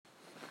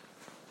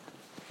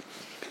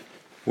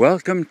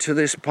Welcome to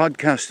this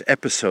podcast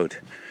episode.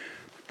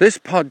 This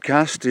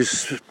podcast is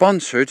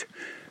sponsored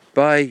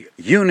by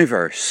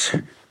Universe,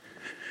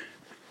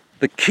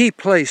 the key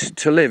place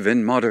to live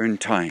in modern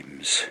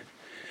times.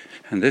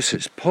 And this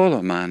is Paul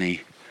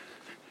O'Mahony,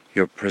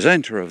 your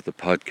presenter of the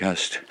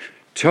podcast,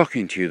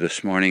 talking to you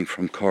this morning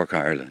from Cork,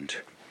 Ireland.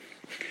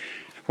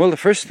 Well, the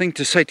first thing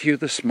to say to you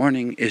this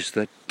morning is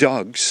that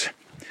dogs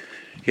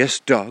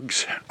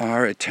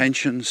are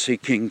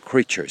attention-seeking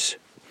creatures.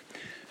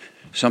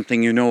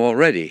 Something you know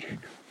already.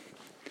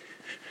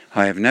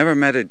 I have never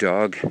met a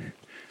dog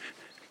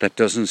that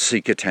doesn't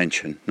seek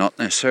attention. Not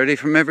necessarily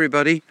from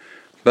everybody,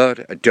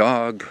 but a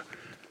dog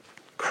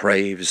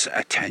craves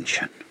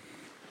attention.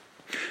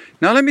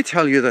 Now let me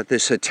tell you that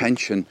this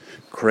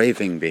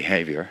attention-craving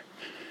behavior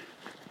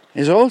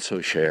is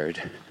also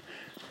shared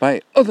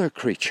by other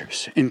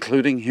creatures,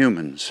 including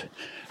humans.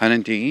 And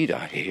indeed,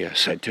 I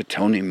said to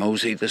Tony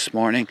Mosey this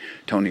morning,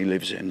 Tony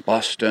lives in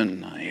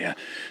Boston, I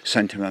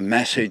sent him a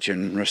message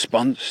in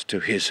response to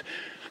his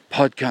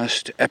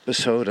podcast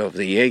episode of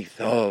the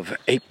 8th of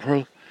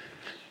April.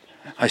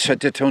 I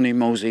said to Tony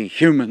Mosey,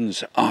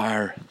 humans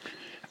are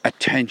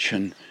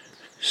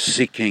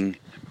attention-seeking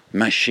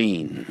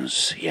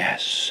machines,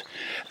 yes.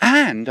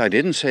 And I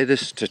didn't say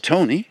this to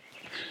Tony,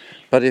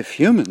 but if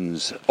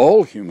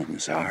all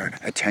humans are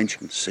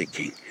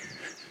attention-seeking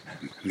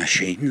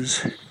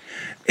machines,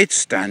 it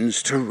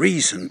stands to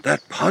reason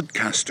that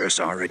podcasters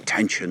are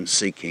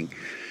attention-seeking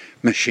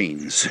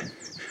machines.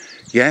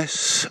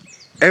 Yes,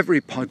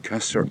 every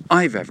podcaster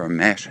I've ever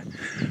met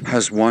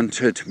has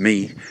wanted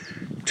me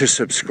to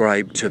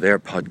subscribe to their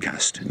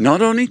podcast.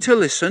 Not only to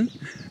listen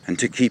and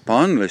to keep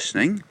on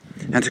listening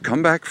and to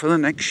come back for the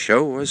next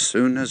show as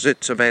soon as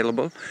it's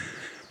available,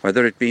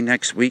 whether it be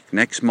next week,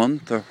 next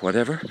month, or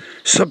whatever,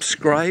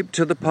 subscribe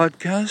to the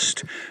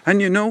podcast.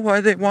 And you know why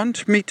they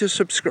want me to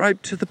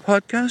subscribe to the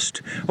podcast?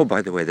 Oh,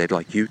 by the way, they'd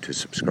like you to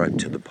subscribe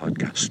to the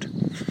podcast.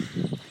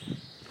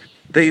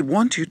 They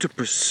want you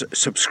to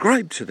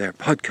subscribe to their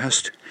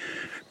podcast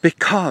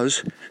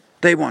because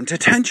they want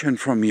attention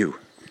from you.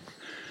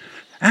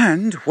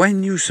 And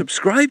when you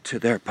subscribe to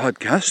their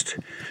podcast,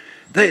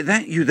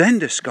 you then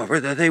discover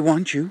that they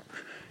want you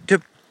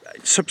to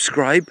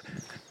subscribe,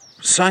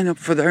 sign up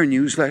for their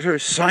newsletter,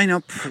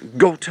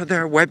 go to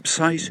their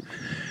website,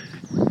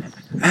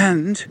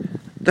 and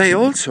they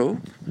also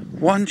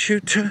want you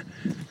to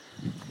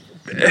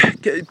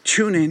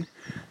tune in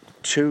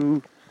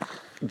to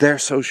their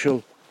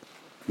social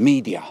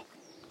media.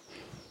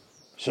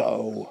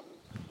 So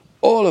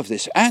all of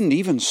this, and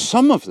even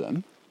some of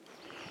them,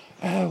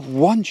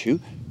 want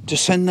you to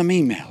send them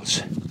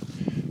emails.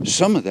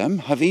 Some of them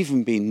have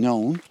even been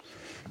known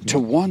to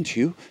want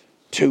you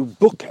to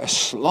book a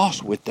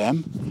slot with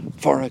them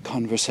for a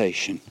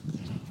conversation.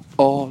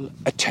 All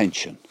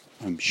attention,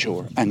 I'm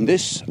sure. And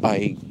this,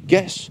 I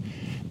guess,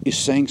 is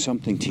saying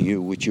something to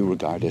you which you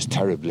regard as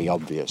terribly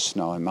obvious.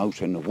 Now, I'm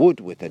out in the wood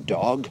with a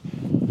dog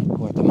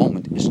who at the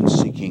moment isn't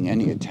seeking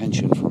any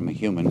attention from a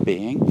human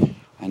being,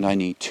 and I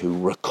need to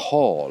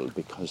recall,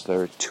 because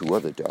there are two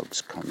other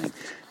dogs coming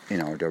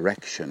in our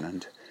direction,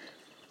 and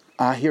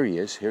here he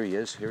is.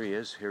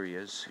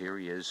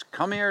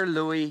 Come here,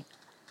 Louis.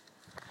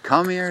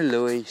 Come here,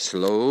 Louis.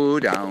 Slow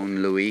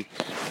down, Louis.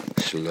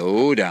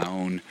 Slow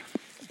down.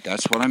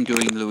 That's what I'm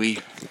doing, Louis.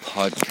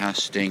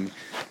 Podcasting.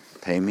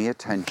 Pay me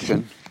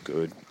attention.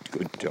 Good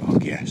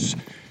dog, yes.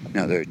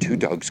 Now, there are two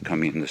dogs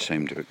coming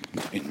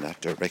in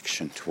that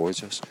direction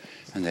towards us,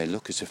 and they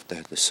look as if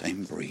they're the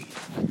same breed.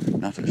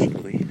 Not as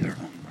Louis, their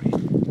own breed.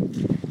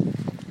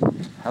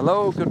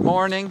 Hello, good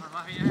morning.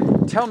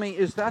 Tell me,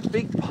 is that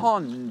big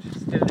pond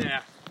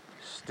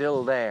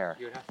still there?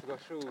 You'd have to go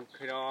through,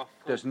 cut off.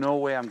 There's no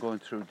way I'm going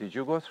through. Did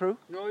you go through?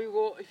 No, you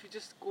go, if you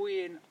just go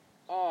in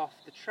off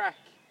the track,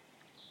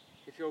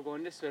 if you're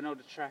going this way, now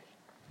the track,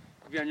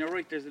 if you're on your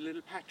right, there's a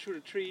little patch through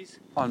the trees.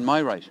 On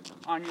my right?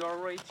 On your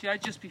right, yeah,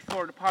 just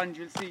before the pond,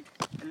 you'll see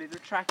a little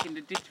track in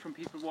the ditch from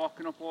people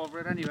walking up over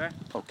it anyway.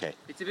 Okay.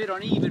 It's a bit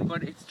uneven,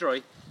 but it's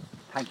dry.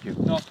 Thank you.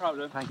 No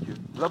problem. Thank you.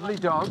 Lovely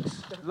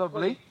dogs.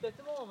 Lovely. At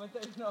the moment,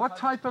 there's no What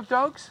type of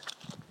dogs?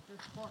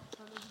 This one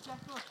is a Jack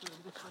Russell,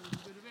 and this one is a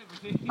bit of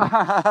everything.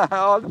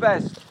 All the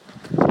best.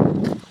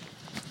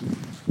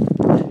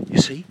 You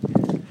see,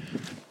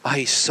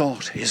 I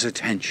sought his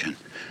attention,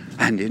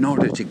 and in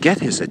order to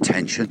get his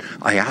attention,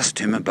 I asked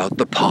him about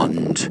the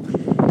pond,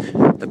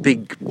 the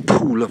big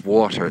pool of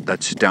water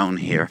that's down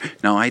here.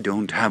 Now, I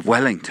don't have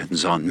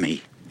Wellingtons on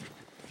me.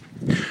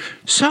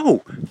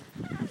 So,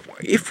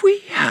 if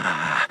we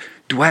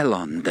dwell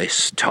on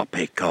this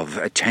topic of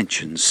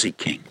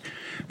attention-seeking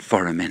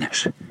for a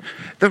minute,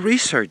 the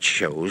research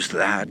shows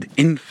that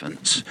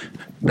infants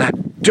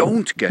that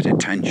don't get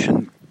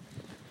attention,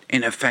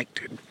 in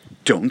effect,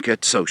 don't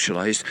get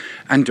socialized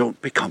and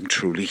don't become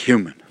truly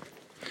human.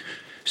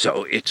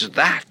 So it's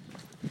that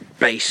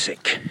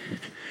basic.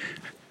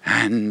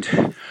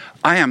 And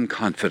I am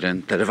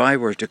confident that if I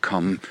were to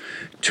come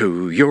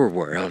to your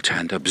world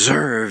and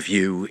observe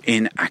you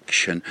in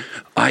action,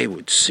 I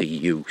would see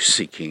you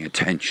seeking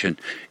attention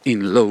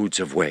in loads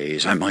of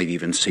ways. I might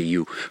even see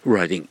you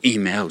writing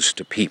emails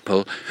to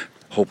people,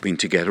 hoping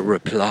to get a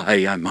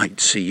reply. I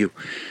might see you,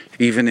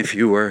 even if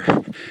you were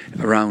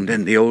around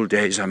in the old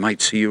days, I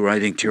might see you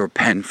writing to your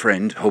pen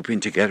friend, hoping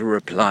to get a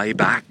reply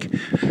back.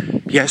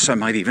 Yes, I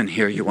might even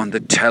hear you on the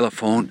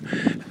telephone,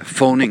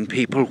 phoning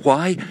people.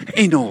 Why?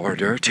 In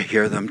order to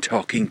hear them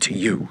talking to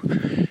you.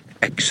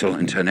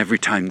 Excellent. And every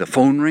time the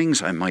phone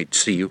rings, I might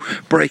see you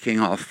breaking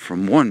off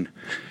from one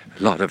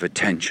lot of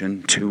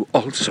attention to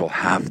also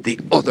have the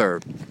other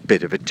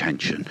bit of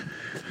attention.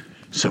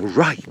 So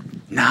right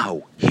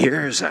now,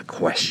 here's a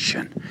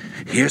question.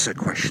 Here's a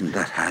question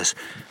that has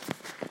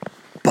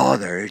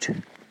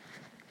bothered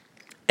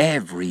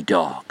every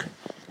dog.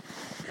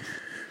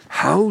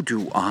 How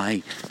do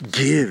I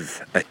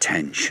give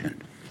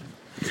attention?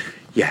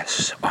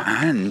 Yes,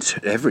 and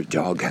every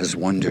dog has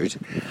wondered,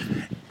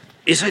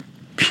 is it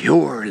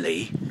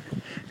purely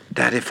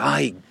that if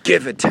I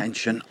give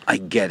attention, I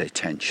get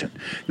attention?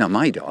 Now,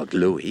 my dog,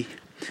 Louis,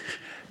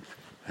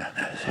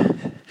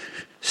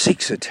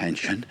 seeks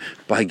attention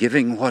by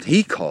giving what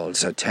he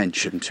calls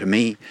attention to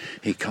me.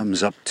 He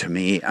comes up to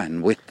me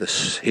and with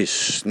his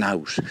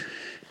snout,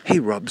 he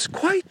rubs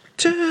quite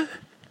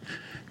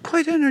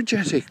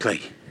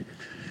energetically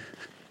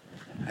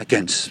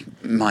against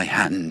my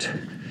hand.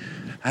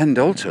 And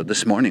also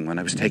this morning when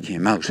I was taking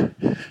him out,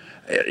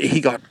 he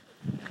got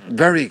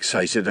very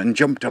excited and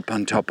jumped up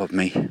on top of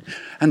me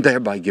and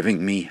thereby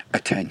giving me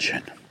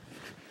attention.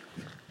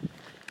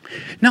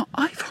 Now,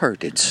 I've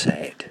heard it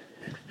said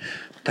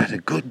that a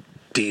good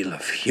deal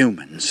of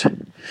humans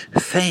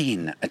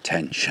feign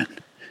attention,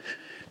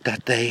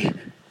 that they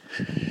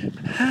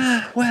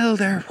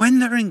when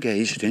they're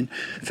engaged in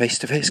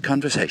face-to-face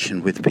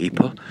conversation with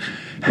people,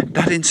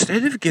 that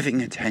instead of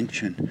giving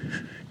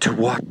attention to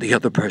what the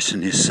other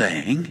person is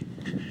saying,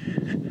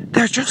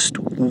 they're just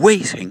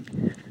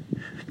waiting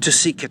to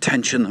seek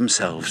attention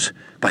themselves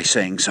by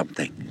saying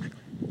something.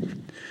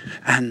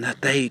 And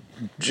that they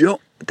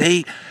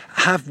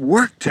have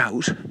worked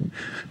out,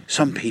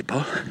 some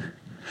people,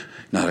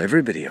 not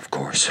everybody of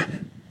course,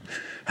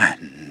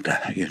 and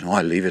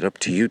I'll leave it up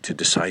to you to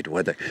decide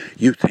whether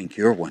you think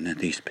you're one of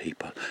these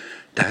people,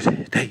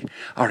 that they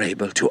are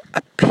able to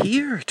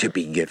appear to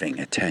be giving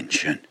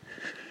attention,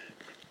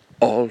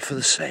 all for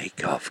the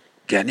sake of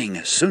getting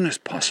as soon as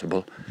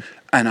possible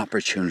an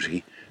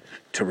opportunity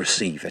to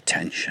receive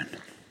attention.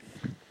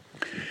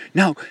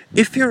 Now,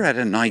 if you're at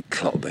a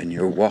nightclub and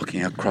you're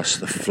walking across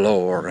the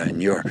floor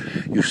and you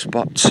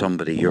spot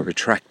somebody you're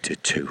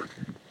attracted to,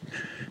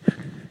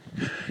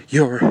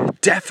 you're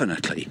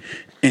definitely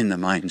in the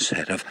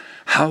mindset of,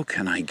 how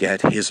can I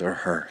get his or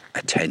her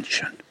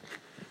attention?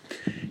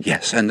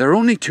 Yes, and there are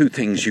only two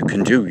things you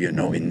can do,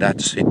 in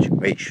that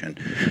situation.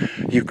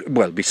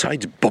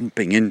 Besides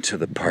bumping into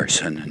the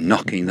person and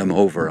knocking them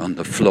over on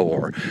the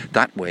floor,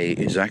 that way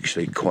is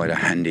actually quite a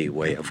handy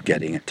way of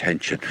getting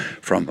attention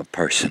from a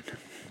person.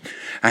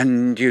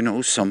 And,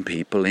 some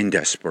people in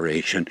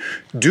desperation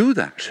do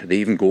that. They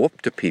even go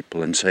up to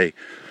people and say,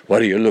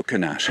 what are you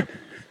looking at?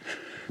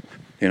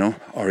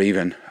 Or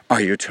even, are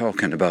you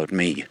talking about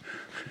me?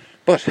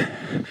 But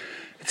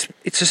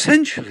it's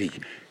essentially,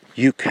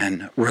 you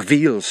can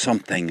reveal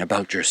something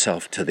about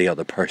yourself to the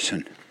other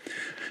person.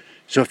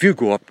 So if you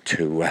go up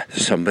to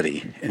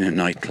somebody in a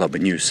nightclub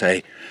and you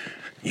say,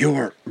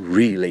 you're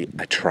really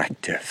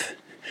attractive,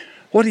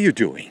 what are you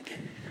doing?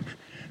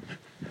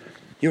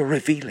 You're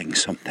revealing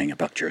something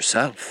about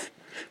yourself.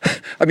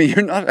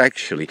 You're not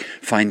actually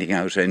finding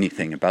out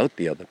anything about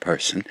the other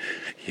person.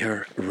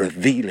 You're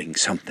revealing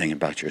something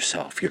about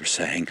yourself. You're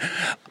saying,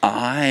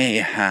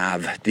 I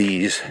have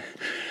this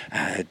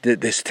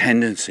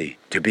tendency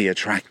to be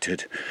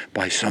attracted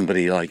by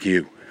somebody like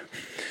you.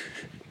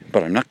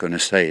 But I'm not going to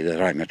say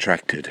that I'm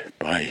attracted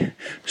by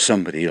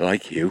somebody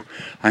like you.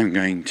 I'm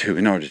going to,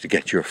 in order to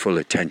get your full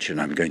attention,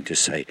 I'm going to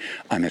say,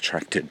 I'm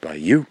attracted by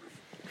you.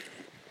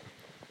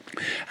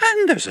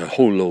 And there's a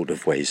whole load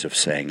of ways of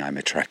saying I'm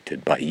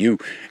attracted by you,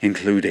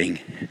 including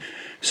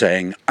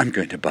saying I'm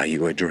going to buy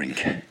you a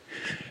drink.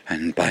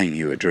 And buying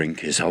you a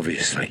drink is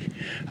obviously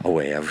a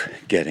way of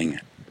getting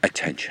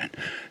attention.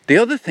 The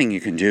other thing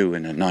you can do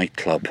in a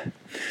nightclub,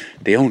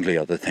 the only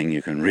other thing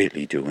you can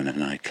really do in a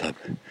nightclub,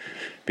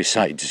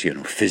 besides,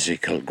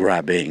 physical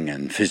grabbing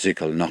and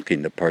physical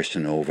knocking the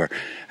person over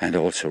and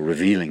also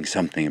revealing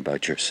something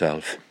about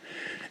yourself,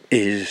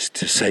 is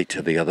to say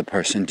to the other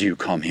person, do you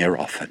come here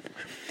often?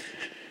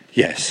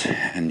 Yes,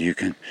 and you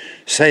can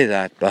say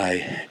that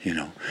by,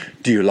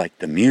 do you like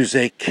the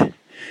music?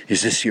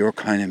 Is this your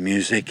kind of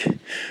music?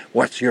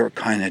 What's your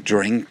kind of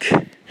drink?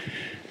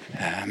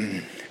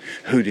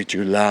 Who did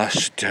you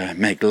last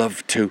make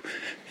love to?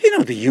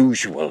 The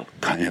usual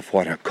kind of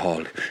what are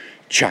called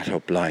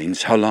chat-up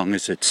lines. How long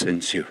is it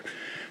since you've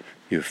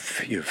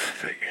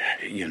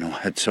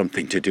had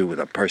something to do with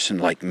a person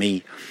like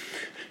me?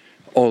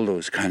 All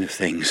those kind of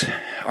things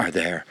are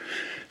there.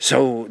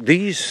 So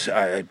these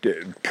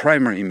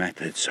primary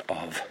methods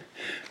of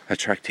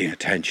attracting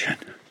attention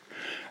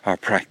are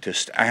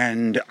practiced,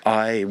 and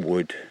I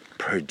would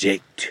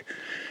predict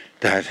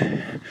that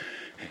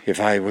if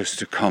I was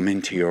to come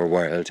into your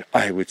world,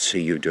 I would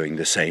see you doing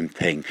the same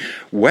thing.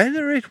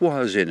 Whether it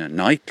was in a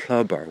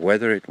nightclub or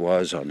whether it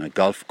was on a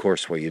golf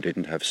course where you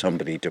didn't have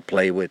somebody to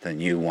play with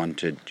and you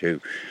wanted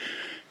to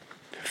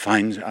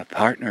find a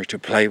partner to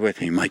play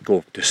with, you might go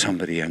up to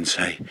somebody and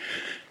say,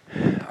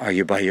 "Are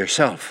you by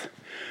yourself?"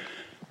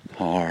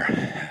 Or,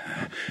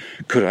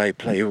 "Could I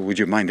play? Would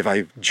you mind if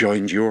I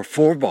joined your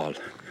 4-ball?"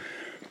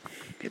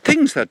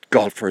 Things that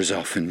golfers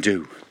often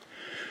do.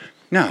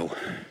 Now,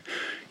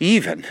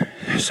 even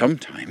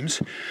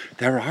sometimes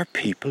there are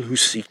people who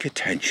seek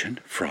attention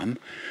from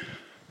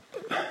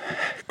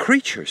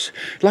creatures.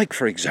 Like,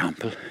 for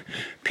example,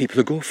 people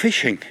who go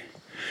fishing.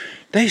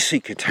 They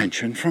seek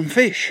attention from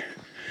fish.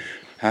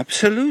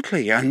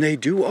 Absolutely, and they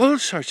do all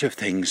sorts of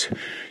things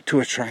to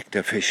attract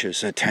a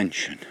fish's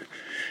attention.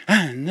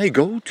 And they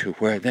go to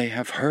where they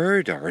have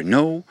heard or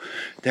know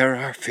there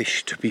are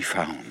fish to be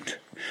found.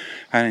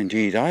 And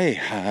indeed, I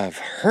have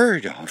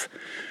heard of,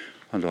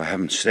 although I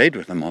haven't stayed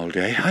with them all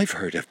day, I've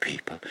heard of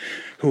people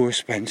who have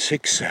spent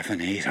 6,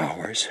 7, 8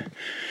 hours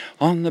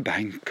on the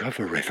bank of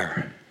a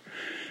river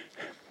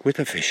with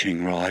a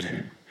fishing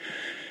rod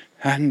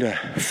and a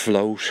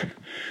float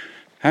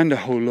and a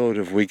whole load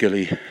of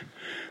wiggly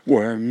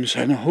worms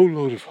and a whole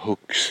load of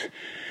hooks,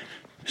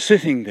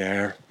 sitting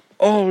there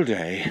all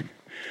day,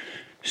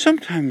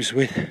 sometimes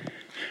with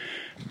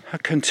a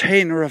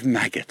container of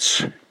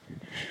maggots.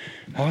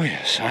 Oh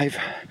yes,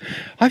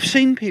 I've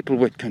seen people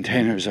with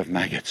containers of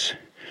maggots.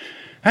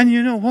 And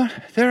you know what?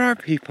 There are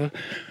people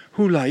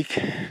who like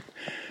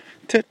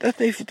that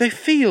they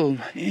feel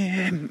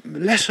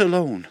less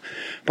alone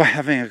by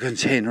having a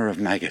container of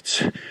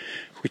maggots,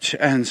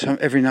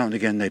 every now and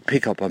again they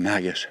pick up a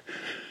maggot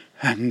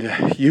and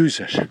use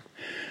it.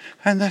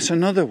 And that's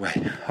another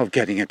way of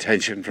getting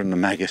attention from the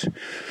maggot.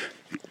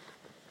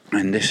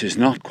 And this is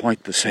not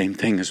quite the same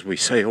thing as we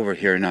say over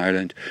here in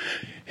Ireland.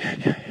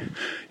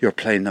 You're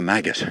playing the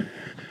maggot.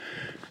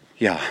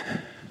 Yeah,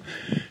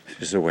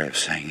 this is a way of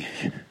saying,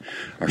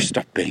 or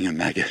stop being a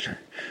maggot.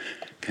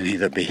 Can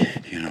either be,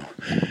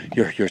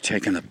 you're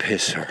taking a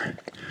piss, or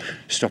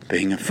stop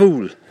being a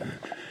fool.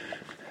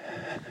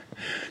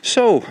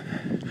 So,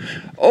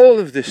 all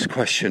of this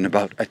question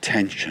about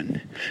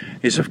attention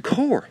is, of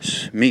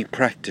course, me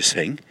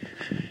practicing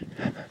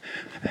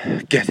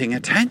getting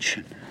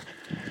attention.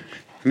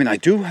 I mean, I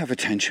do have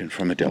attention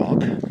from a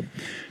dog.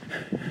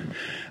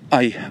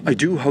 I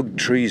do hug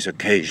trees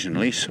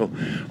occasionally, so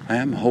I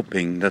am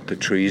hoping that the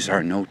trees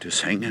are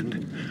noticing.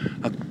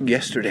 And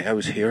yesterday I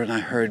was here and I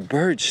heard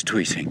birds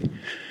tweeting.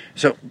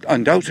 So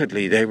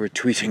undoubtedly they were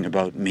tweeting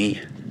about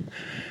me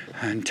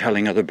and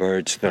telling other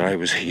birds that I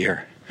was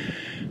here.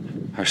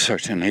 Or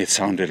certainly it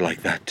sounded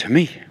like that to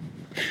me.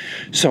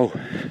 So,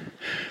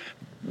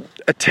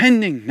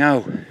 attending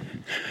now.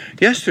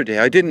 Yesterday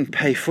I didn't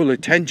pay full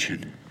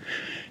attention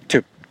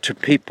to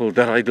people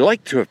that I'd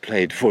like to have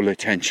paid full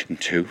attention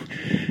to,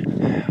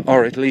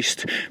 or at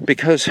least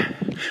because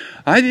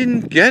I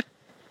didn't get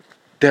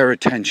their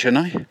attention.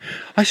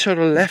 I sort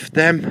of left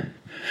them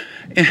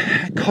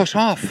cut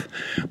off,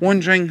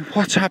 wondering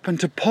what's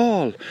happened to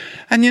Paul.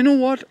 And you know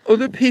what?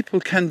 Other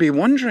people can be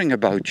wondering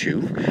about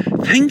you,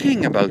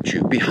 thinking about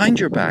you behind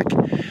your back,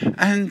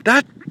 and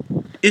that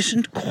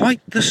isn't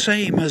quite the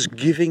same as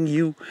giving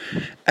you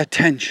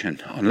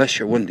attention, unless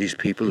you're one of these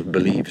people who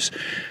believes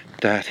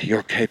that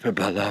you're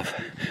capable of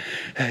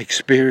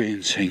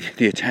experiencing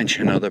the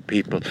attention other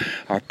people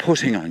are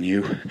putting on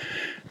you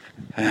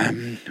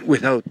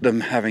without them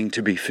having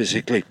to be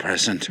physically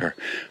present, or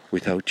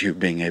without you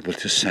being able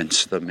to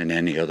sense them in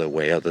any other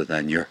way other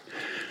than your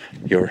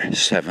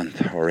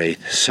 7th or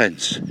 8th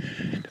sense,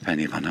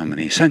 depending on how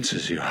many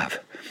senses you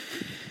have.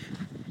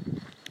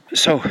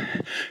 So,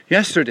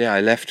 yesterday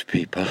I left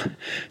people,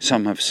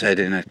 some have said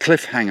in a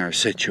cliffhanger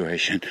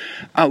situation,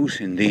 out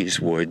in these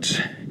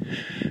woods.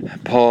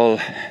 Paul,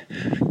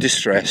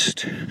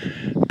 distressed,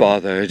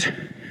 bothered,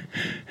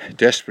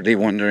 desperately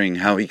wondering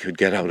how he could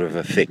get out of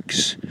a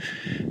fix.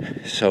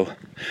 So,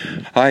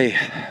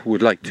 I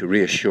would like to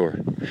reassure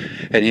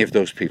any of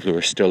those people who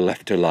are still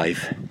left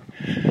alive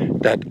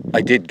that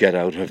I did get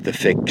out of the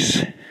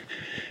fix.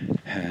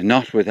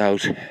 Not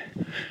without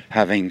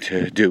having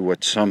to do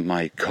what some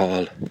might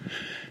call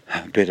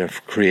a bit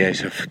of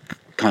creative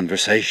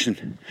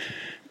conversation,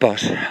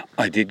 but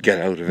I did get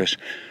out of it.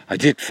 I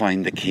did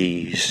find the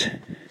keys.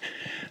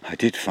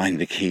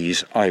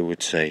 I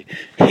would say,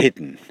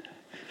 hidden.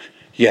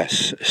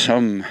 Yes,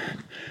 some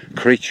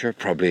creature,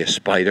 probably a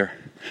spider,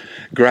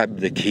 grabbed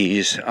the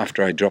keys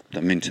after I dropped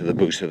them into the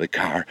boot of the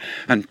car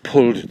and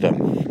pulled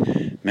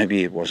them.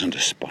 Maybe it wasn't a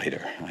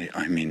spider.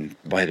 I mean,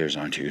 spiders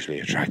aren't usually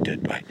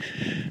attracted by,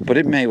 but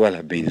it may well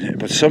have been.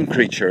 But some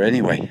creature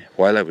anyway,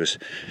 while I was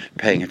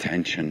paying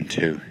attention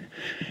to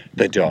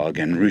the dog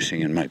and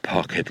rooting in my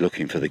pocket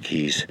looking for the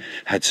keys,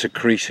 had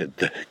secreted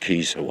the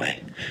keys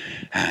away.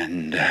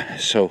 And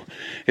so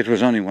it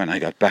was only when I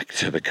got back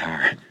to the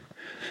car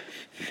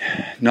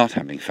not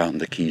having found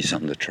the keys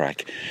on the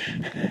track,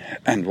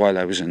 and while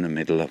I was in the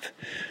middle of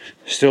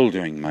still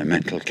doing my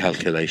mental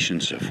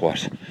calculations of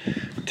what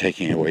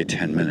taking away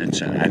 10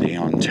 minutes and adding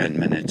on 10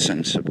 minutes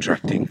and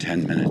subtracting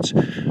 10 minutes,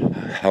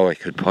 how I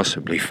could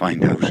possibly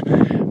find out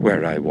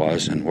where I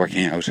was and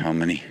working out how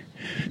many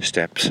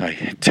steps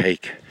I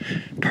take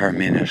per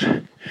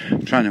minute,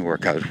 trying to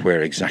work out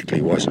where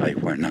exactly was I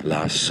when I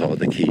last saw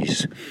the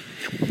keys.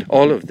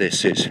 All of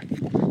this is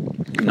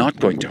not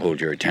going to hold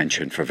your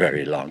attention for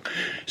very long,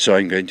 so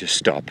I'm going to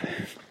stop.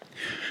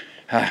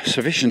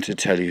 Sufficient to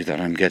tell you that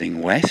I'm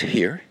getting wet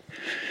here.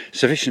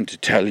 Sufficient to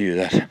tell you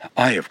that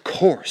I, of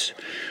course,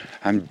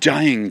 am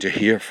dying to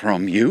hear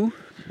from you.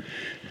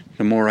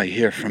 The more I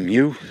hear from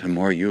you, the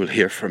more you'll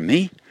hear from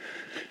me.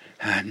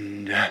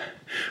 And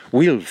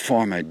we'll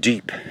form a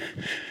deep,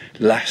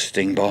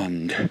 lasting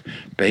bond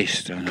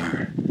based on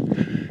our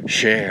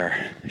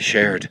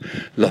shared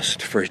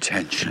lust for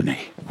attention.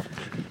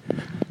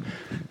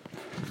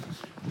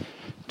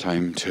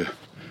 Time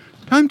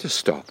to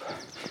stop.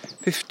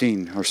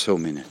 15 or so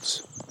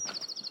minutes.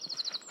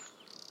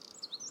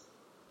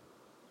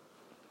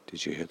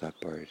 Did you hear that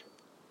bird?